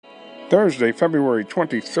Thursday, February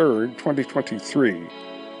 23rd, 2023.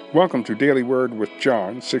 Welcome to Daily Word with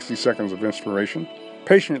John, 60 Seconds of Inspiration.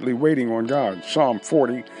 Patiently waiting on God. Psalm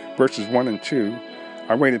 40, verses 1 and 2.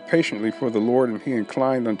 I waited patiently for the Lord, and he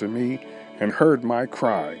inclined unto me and heard my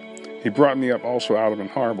cry. He brought me up also out of an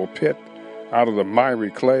horrible pit, out of the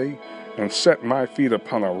miry clay, and set my feet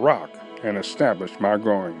upon a rock, and established my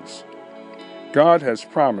goings. God has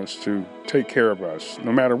promised to take care of us.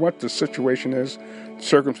 No matter what the situation is,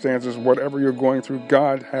 circumstances, whatever you're going through,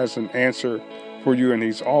 God has an answer for you, and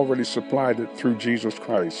he's already supplied it through Jesus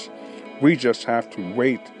Christ. We just have to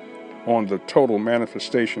wait on the total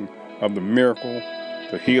manifestation of the miracle,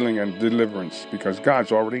 the healing, and deliverance, because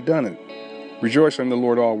God's already done it. Rejoice in the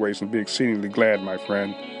Lord always and be exceedingly glad, my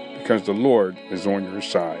friend, because the Lord is on your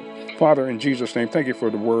side. Father, in Jesus' name, thank you for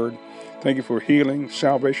the word. Thank you for healing,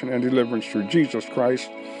 salvation, and deliverance through Jesus Christ.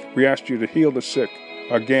 We ask you to heal the sick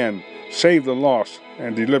again, save the lost,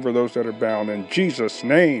 and deliver those that are bound. In Jesus'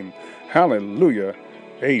 name, hallelujah,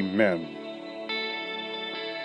 amen.